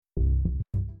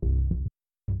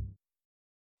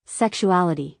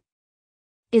Sexuality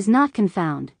is not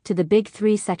confound to the big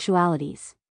three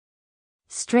sexualities: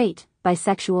 straight,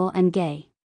 bisexual, and gay.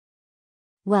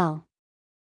 Well,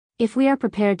 if we are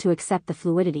prepared to accept the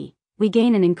fluidity, we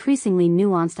gain an increasingly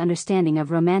nuanced understanding of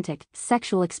romantic,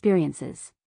 sexual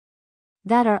experiences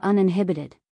that are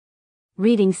uninhibited.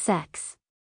 Reading sex.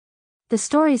 The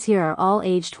stories here are all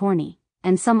aged horny,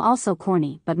 and some also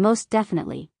corny, but most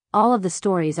definitely, all of the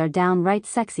stories are downright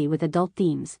sexy with adult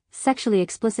themes, sexually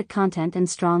explicit content, and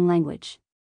strong language.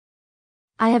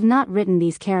 I have not written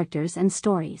these characters and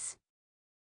stories.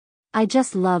 I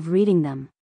just love reading them.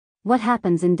 What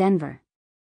Happens in Denver.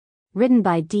 Written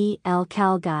by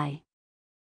dlcalguy.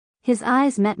 His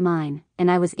eyes met mine, and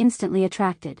I was instantly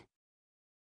attracted.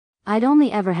 I'd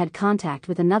only ever had contact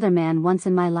with another man once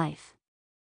in my life.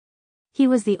 He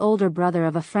was the older brother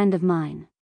of a friend of mine.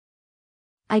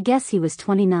 I guess he was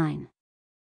 29.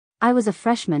 I was a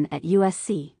freshman at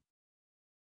USC.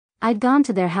 I'd gone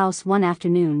to their house one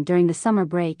afternoon during the summer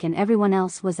break and everyone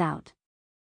else was out.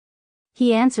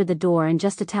 He answered the door in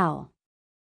just a towel.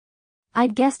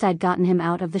 I'd guessed I'd gotten him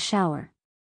out of the shower.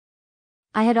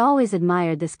 I had always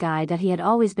admired this guy, that he had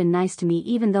always been nice to me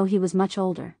even though he was much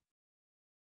older.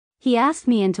 He asked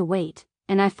me in to wait,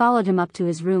 and I followed him up to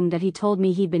his room. That he told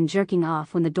me he'd been jerking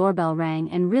off when the doorbell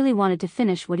rang and really wanted to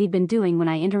finish what he'd been doing when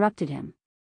I interrupted him.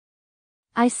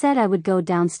 I said I would go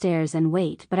downstairs and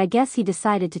wait, but I guess he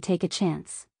decided to take a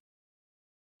chance.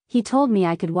 He told me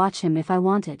I could watch him if I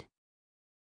wanted.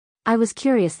 I was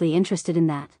curiously interested in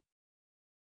that.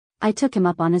 I took him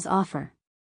up on his offer.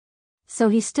 So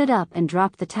he stood up and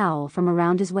dropped the towel from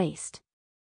around his waist.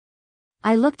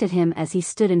 I looked at him as he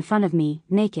stood in front of me,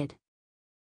 naked.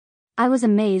 I was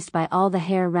amazed by all the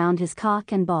hair round his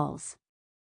cock and balls.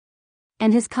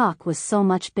 And his cock was so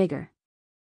much bigger.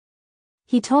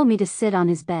 He told me to sit on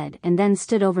his bed and then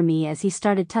stood over me as he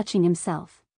started touching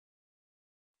himself.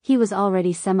 He was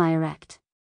already semi-erect.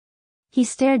 He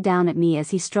stared down at me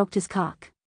as he stroked his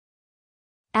cock.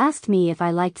 Asked me if I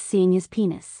liked seeing his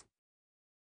penis.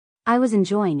 I was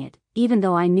enjoying it, even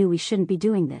though I knew we shouldn't be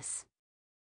doing this.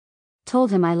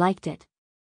 Told him I liked it.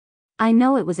 I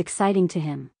know it was exciting to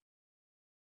him.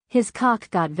 His cock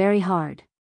got very hard.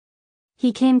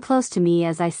 He came close to me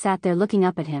as I sat there looking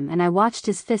up at him, and I watched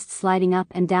his fist sliding up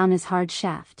and down his hard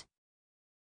shaft.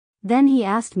 Then he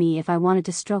asked me if I wanted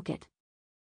to stroke it.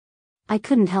 I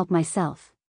couldn't help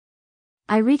myself.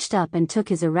 I reached up and took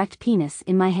his erect penis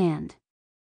in my hand.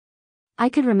 I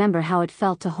could remember how it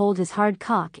felt to hold his hard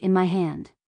cock in my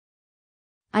hand.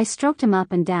 I stroked him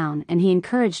up and down, and he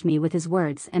encouraged me with his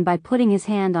words and by putting his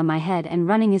hand on my head and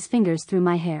running his fingers through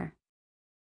my hair.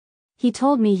 He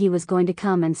told me he was going to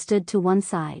come and stood to one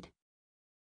side.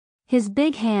 His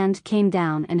big hand came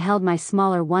down and held my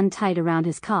smaller one tight around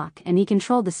his cock, and he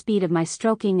controlled the speed of my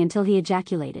stroking until he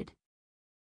ejaculated.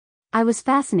 I was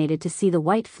fascinated to see the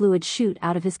white fluid shoot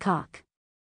out of his cock.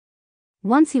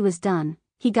 Once he was done,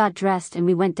 he got dressed and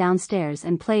we went downstairs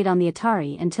and played on the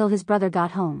Atari until his brother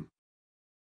got home.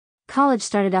 College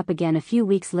started up again a few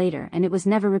weeks later and it was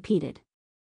never repeated.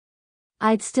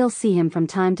 I'd still see him from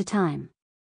time to time.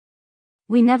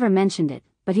 We never mentioned it,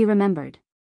 but he remembered.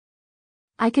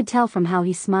 I could tell from how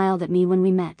he smiled at me when we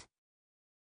met.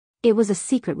 It was a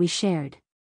secret we shared.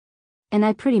 And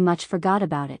I pretty much forgot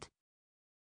about it.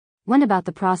 Went about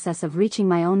the process of reaching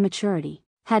my own maturity,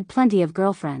 had plenty of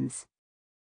girlfriends.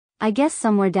 I guess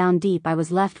somewhere down deep I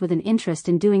was left with an interest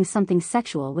in doing something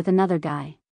sexual with another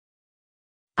guy.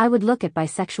 I would look at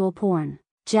bisexual porn,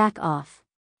 jack off,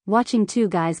 watching two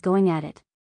guys going at it.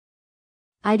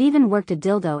 I'd even worked a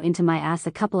dildo into my ass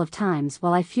a couple of times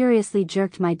while I furiously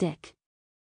jerked my dick.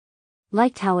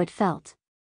 Liked how it felt.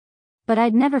 But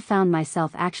I'd never found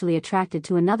myself actually attracted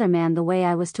to another man the way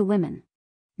I was to women.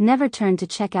 Never turned to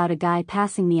check out a guy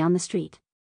passing me on the street.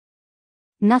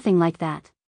 Nothing like that.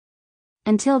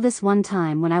 Until this one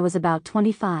time when I was about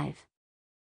 25.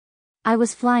 I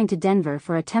was flying to Denver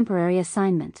for a temporary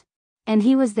assignment. And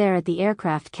he was there at the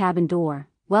aircraft cabin door,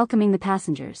 welcoming the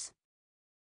passengers.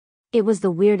 It was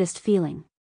the weirdest feeling.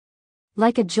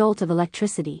 Like a jolt of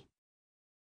electricity.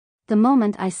 The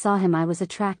moment I saw him I was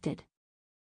attracted.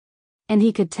 And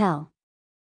he could tell.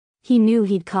 He knew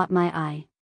he'd caught my eye.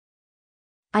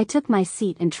 I took my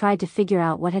seat and tried to figure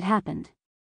out what had happened.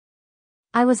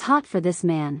 I was hot for this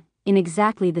man, in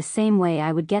exactly the same way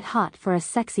I would get hot for a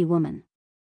sexy woman.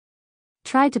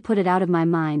 Tried to put it out of my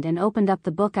mind and opened up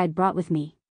the book I'd brought with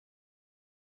me.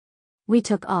 We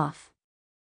took off.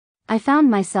 I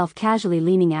found myself casually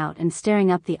leaning out and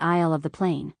staring up the aisle of the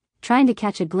plane, trying to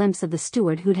catch a glimpse of the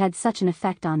steward who'd had such an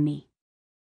effect on me.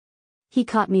 He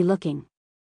caught me looking.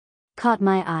 Caught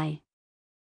my eye.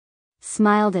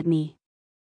 Smiled at me.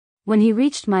 When he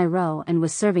reached my row and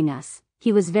was serving us,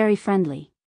 he was very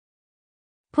friendly.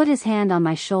 Put his hand on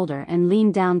my shoulder and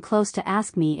leaned down close to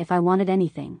ask me if I wanted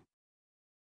anything.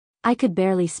 I could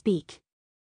barely speak.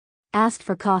 Asked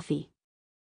for coffee.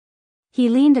 He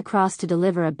leaned across to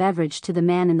deliver a beverage to the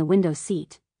man in the window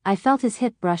seat. I felt his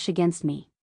hip brush against me.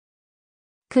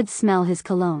 Could smell his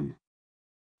cologne.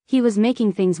 He was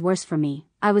making things worse for me.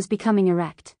 I was becoming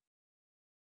erect.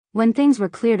 When things were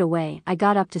cleared away, I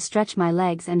got up to stretch my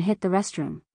legs and hit the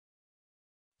restroom.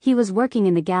 He was working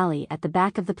in the galley at the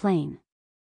back of the plane.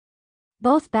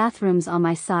 Both bathrooms on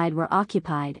my side were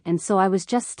occupied, and so I was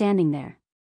just standing there.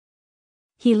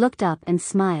 He looked up and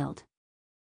smiled.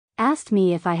 Asked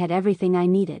me if I had everything I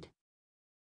needed.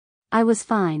 I was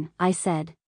fine, I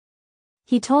said.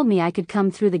 He told me I could come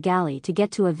through the galley to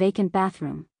get to a vacant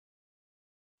bathroom.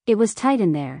 It was tight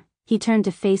in there. He turned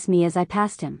to face me as I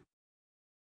passed him.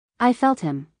 I felt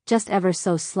him, just ever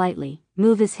so slightly,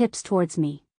 move his hips towards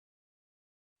me.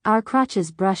 Our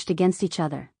crotches brushed against each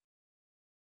other.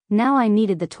 Now I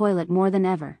needed the toilet more than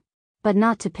ever. But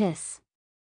not to piss.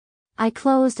 I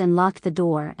closed and locked the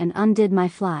door and undid my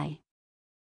fly.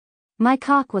 My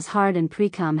cock was hard and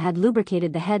pre-cum had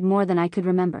lubricated the head more than I could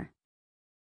remember.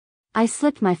 I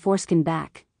slipped my foreskin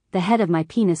back. The head of my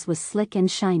penis was slick and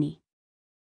shiny.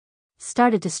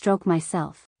 Started to stroke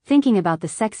myself, thinking about the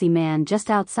sexy man just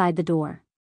outside the door.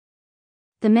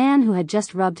 The man who had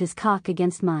just rubbed his cock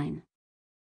against mine.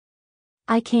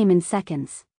 I came in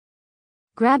seconds.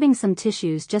 Grabbing some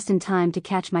tissues just in time to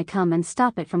catch my cum and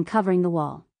stop it from covering the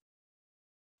wall.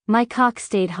 My cock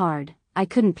stayed hard. I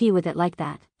couldn't pee with it like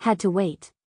that, had to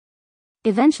wait.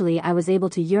 Eventually I was able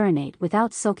to urinate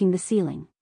without soaking the ceiling.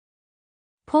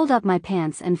 Pulled up my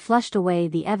pants and flushed away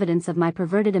the evidence of my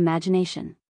perverted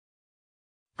imagination.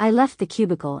 I left the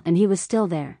cubicle and he was still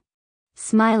there.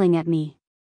 Smiling at me.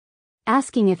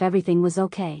 Asking if everything was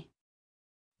okay.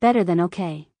 Better than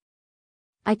okay.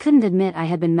 I couldn't admit I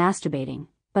had been masturbating,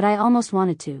 but I almost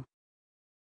wanted to.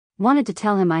 Wanted to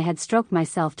tell him I had stroked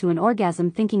myself to an orgasm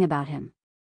thinking about him.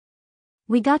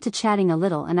 We got to chatting a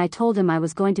little and I told him I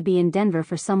was going to be in Denver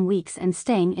for some weeks and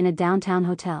staying in a downtown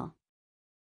hotel.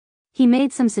 He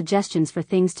made some suggestions for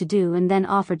things to do and then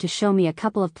offered to show me a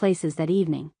couple of places that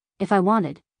evening, if I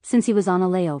wanted, since he was on a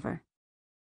layover.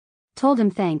 Told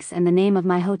him thanks and the name of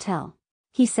my hotel.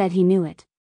 He said he knew it.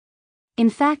 In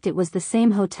fact, it was the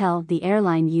same hotel the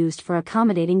airline used for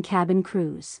accommodating cabin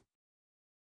crews.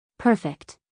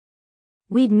 Perfect.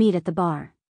 We'd meet at the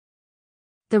bar.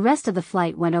 The rest of the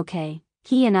flight went okay.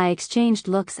 He and I exchanged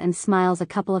looks and smiles a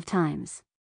couple of times.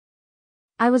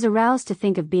 I was aroused to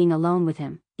think of being alone with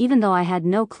him, even though I had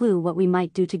no clue what we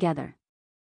might do together.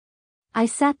 I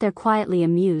sat there quietly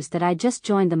amused that I'd just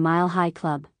joined the Mile High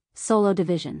Club, solo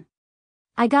division.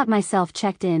 I got myself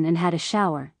checked in and had a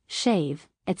shower, shave,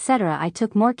 etc. I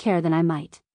took more care than I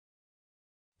might.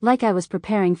 Like I was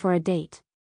preparing for a date.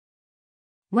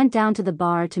 Went down to the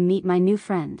bar to meet my new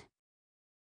friend.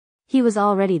 He was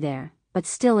already there, but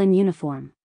still in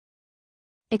uniform.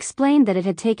 Explained that it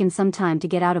had taken some time to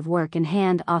get out of work and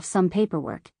hand off some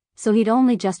paperwork, so he'd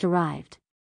only just arrived.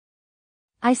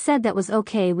 I said that was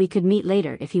okay, we could meet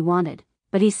later if he wanted,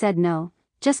 but he said no,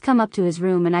 just come up to his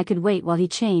room and I could wait while he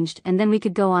changed and then we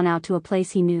could go on out to a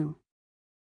place he knew.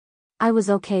 I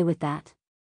was okay with that.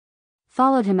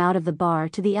 Followed him out of the bar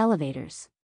to the elevators.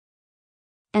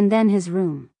 And then his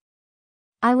room.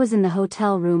 I was in the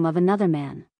hotel room of another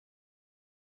man.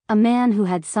 A man who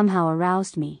had somehow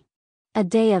aroused me. A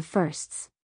day of firsts.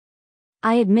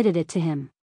 I admitted it to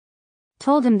him.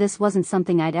 Told him this wasn't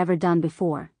something I'd ever done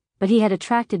before, but he had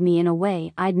attracted me in a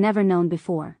way I'd never known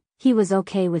before. He was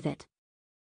okay with it.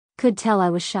 Could tell I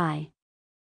was shy.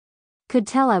 Could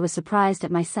tell I was surprised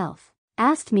at myself.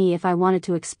 Asked me if I wanted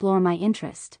to explore my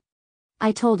interest.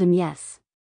 I told him yes.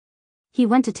 He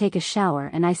went to take a shower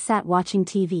and I sat watching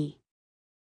TV.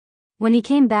 When he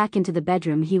came back into the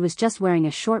bedroom he was just wearing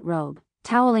a short robe,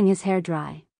 toweling his hair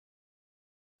dry.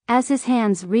 As his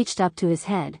hands reached up to his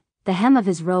head, the hem of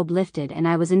his robe lifted and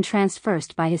I was entranced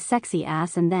first by his sexy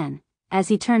ass and then, as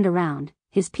he turned around,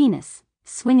 his penis,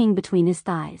 swinging between his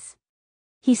thighs.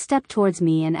 He stepped towards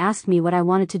me and asked me what I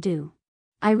wanted to do.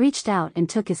 I reached out and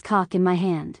took his cock in my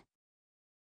hand.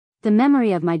 The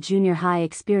memory of my junior high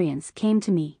experience came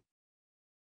to me.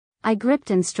 I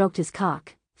gripped and stroked his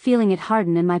cock, feeling it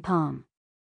harden in my palm.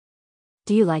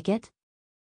 "Do you like it?"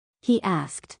 he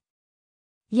asked.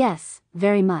 "Yes,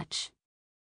 very much."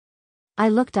 I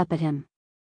looked up at him.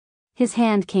 His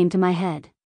hand came to my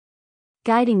head,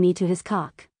 guiding me to his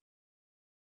cock.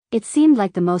 It seemed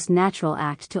like the most natural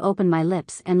act to open my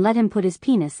lips and let him put his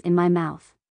penis in my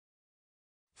mouth.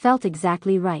 Felt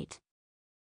exactly right.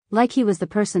 Like he was the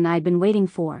person I'd been waiting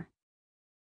for.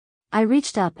 I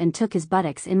reached up and took his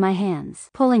buttocks in my hands,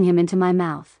 pulling him into my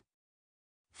mouth.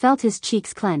 Felt his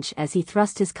cheeks clench as he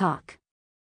thrust his cock.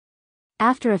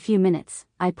 After a few minutes,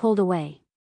 I pulled away.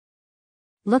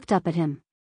 Looked up at him.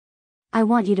 "I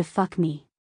want you to fuck me."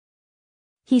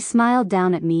 He smiled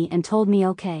down at me and told me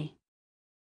okay.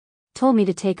 Told me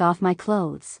to take off my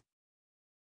clothes.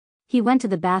 He went to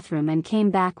the bathroom and came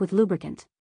back with lubricant.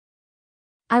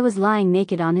 I was lying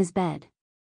naked on his bed.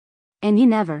 "And you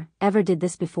never, ever did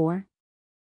this before?"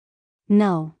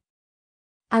 "No.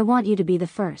 I want you to be the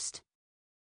first.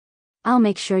 I'll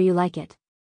make sure you like it."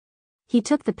 He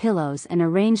took the pillows and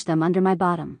arranged them under my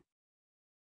bottom.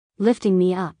 Lifting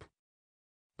me up.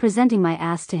 Presenting my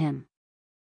ass to him.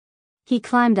 He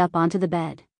climbed up onto the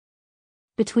bed.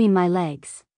 Between my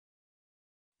legs.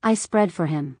 I spread for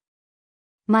him.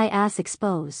 My ass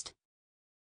exposed.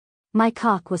 My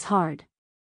cock was hard.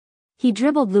 He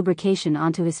dribbled lubrication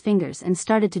onto his fingers and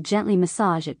started to gently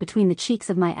massage it between the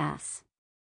cheeks of my ass.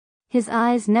 His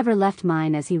eyes never left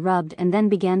mine as he rubbed and then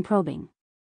began probing.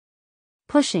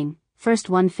 Pushing, first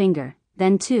one finger,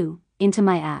 then two, into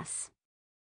my ass.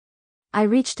 I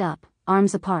reached up,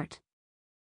 arms apart.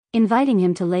 Inviting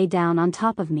him to lay down on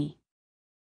top of me.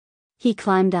 He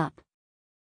climbed up.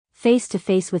 Face to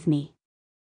face with me.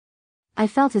 I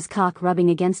felt his cock rubbing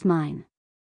against mine.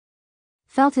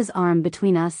 Felt his arm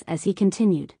between us as he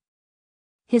continued.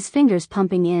 His fingers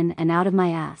pumping in and out of my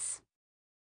ass.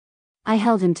 I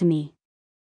held him to me.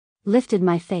 Lifted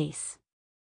my face.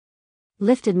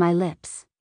 Lifted my lips.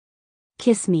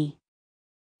 "Kiss me."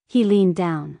 He leaned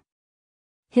down.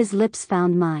 His lips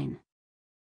found mine.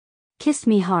 Kissed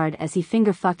me hard as he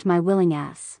finger-fucked my willing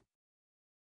ass.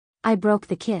 I broke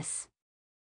the kiss.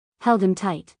 Held him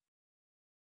tight.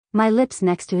 My lips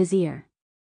next to his ear.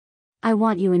 "I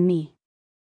want you in me.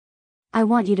 I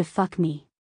want you to fuck me.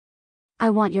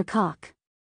 I want your cock."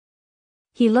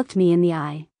 He looked me in the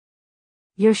eye.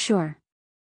 "You're sure?"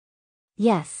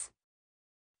 "Yes.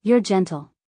 You're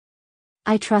gentle.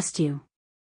 I trust you.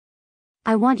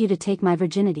 I want you to take my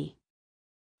virginity."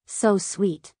 "So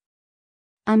sweet.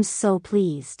 I'm so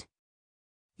pleased.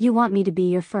 You want me to be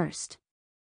your first?"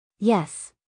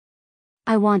 "Yes.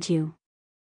 I want you.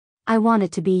 I want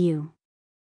it to be you."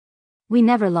 We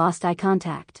never lost eye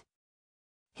contact.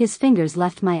 His fingers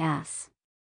left my ass.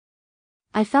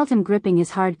 I felt him gripping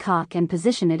his hard cock and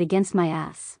position it against my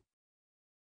ass.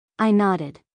 I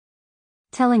nodded.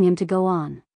 Telling him to go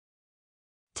on.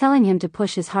 Telling him to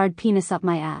push his hard penis up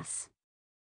my ass.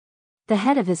 The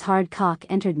head of his hard cock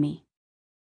entered me.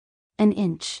 1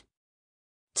 inch.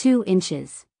 2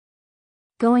 inches.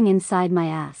 Going inside my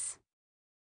ass.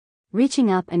 Reaching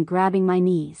up and grabbing my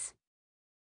knees.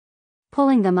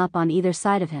 Pulling them up on either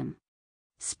side of him.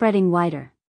 Spreading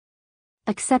wider.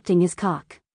 Accepting his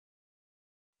cock.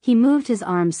 He moved his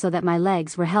arms so that my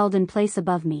legs were held in place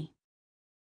above me.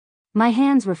 My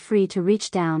hands were free to reach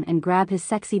down and grab his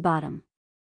sexy bottom.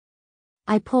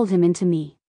 I pulled him into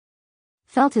me.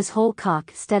 Felt his whole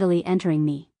cock steadily entering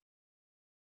me.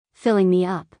 Filling me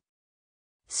up.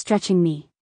 Stretching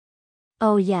me.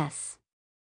 "Oh yes.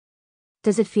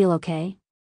 Does it feel okay?"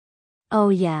 "Oh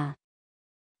yeah.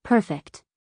 Perfect.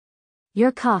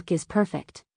 Your cock is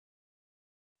perfect.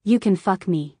 You can fuck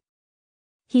me."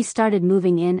 He started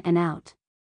moving in and out.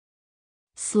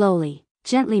 Slowly,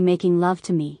 gently making love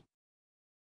to me.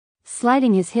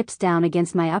 Sliding his hips down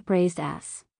against my upraised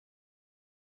ass.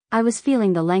 I was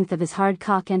feeling the length of his hard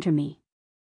cock enter me.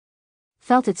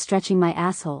 Felt it stretching my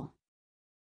asshole.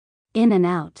 In and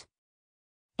out.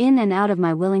 In and out of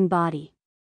my willing body.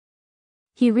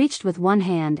 He reached with one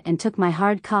hand and took my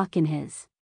hard cock in his.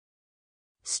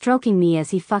 Stroking me as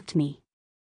he fucked me.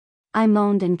 I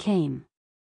moaned and came.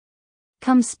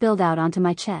 Cum spilled out onto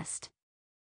my chest.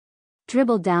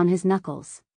 Dribbled down his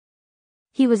knuckles.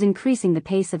 He was increasing the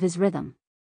pace of his rhythm.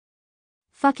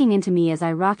 Fucking into me as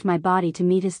I rocked my body to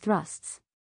meet his thrusts.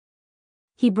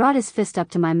 He brought his fist up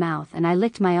to my mouth and I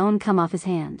licked my own cum off his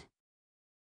hand.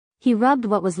 He rubbed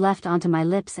what was left onto my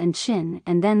lips and chin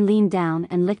and then leaned down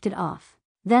and licked it off,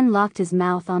 then locked his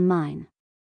mouth on mine.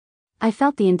 I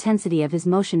felt the intensity of his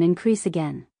motion increase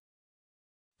again.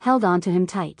 Held on to him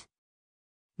tight.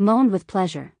 Moaned with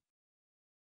pleasure.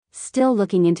 Still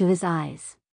looking into his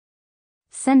eyes.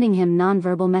 Sending him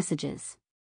nonverbal messages.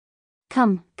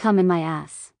 Come in my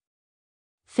ass.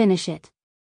 Finish it.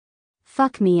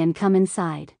 Fuck me and come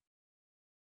inside.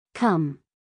 Come.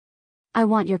 I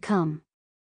want your cum.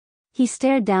 He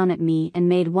stared down at me and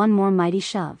made one more mighty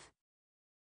shove.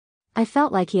 I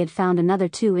felt like he had found another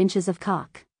 2 inches of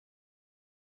cock.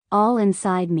 All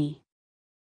inside me.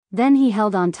 Then he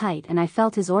held on tight and I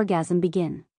felt his orgasm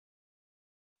begin.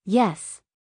 Yes.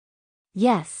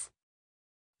 Yes.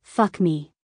 Fuck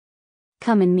me.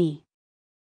 Come in me.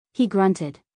 He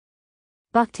grunted.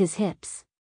 Bucked his hips.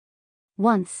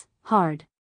 Once, hard.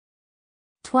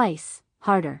 Twice,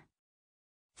 harder.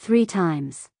 3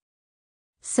 times.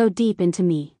 So deep into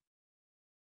me.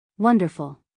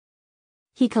 Wonderful.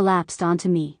 He collapsed onto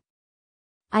me.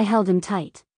 I held him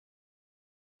tight.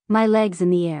 My legs in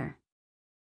the air.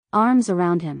 Arms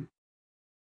around him.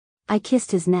 I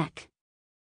kissed his neck.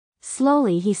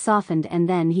 Slowly he softened and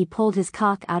then he pulled his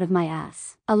cock out of my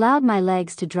ass, allowed my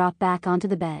legs to drop back onto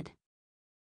the bed.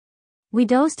 We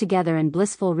dozed together in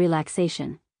blissful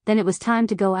relaxation, then it was time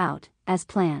to go out, as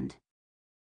planned.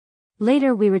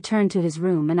 Later we returned to his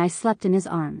room and I slept in his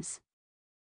arms.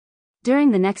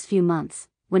 During the next few months,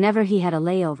 whenever he had a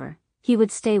layover, he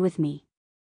would stay with me.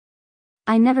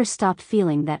 I never stopped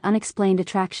feeling that unexplained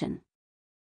attraction.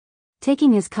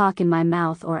 Taking his cock in my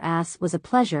mouth or ass was a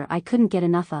pleasure I couldn't get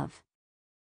enough of.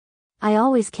 I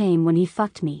always came when he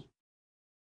fucked me.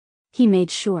 He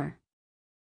made sure.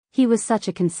 He was such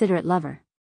a considerate lover.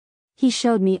 He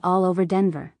showed me all over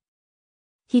Denver.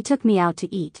 He took me out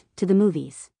to eat, to the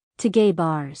movies, to gay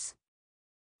bars.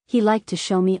 He liked to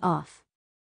show me off.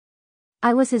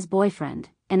 I was his boyfriend,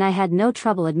 and I had no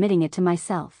trouble admitting it to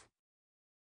myself.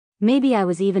 Maybe I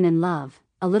was even in love,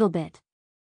 a little bit.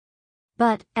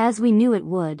 But, as we knew it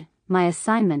would, my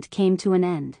assignment came to an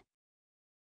end.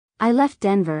 I left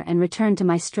Denver and returned to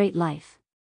my straight life.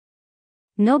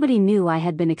 Nobody knew I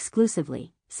had been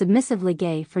exclusively, submissively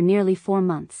gay for nearly 4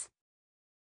 months.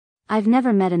 I've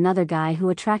never met another guy who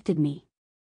attracted me.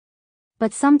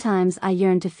 But sometimes I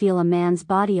yearn to feel a man's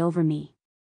body over me.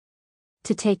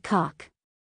 To take cock.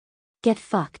 Get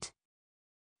fucked.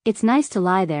 It's nice to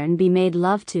lie there and be made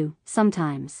love to,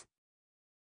 sometimes.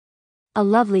 A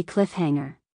lovely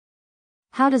cliffhanger.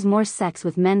 How does more sex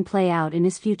with men play out in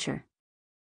his future?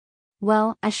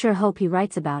 Well, I sure hope he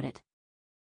writes about it.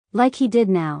 Like he did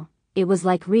now, it was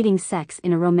like reading sex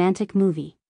in a romantic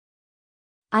movie.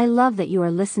 I love that you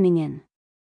are listening in.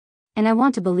 And I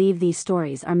want to believe these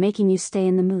stories are making you stay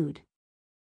in the mood.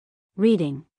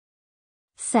 Reading.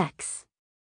 Sex.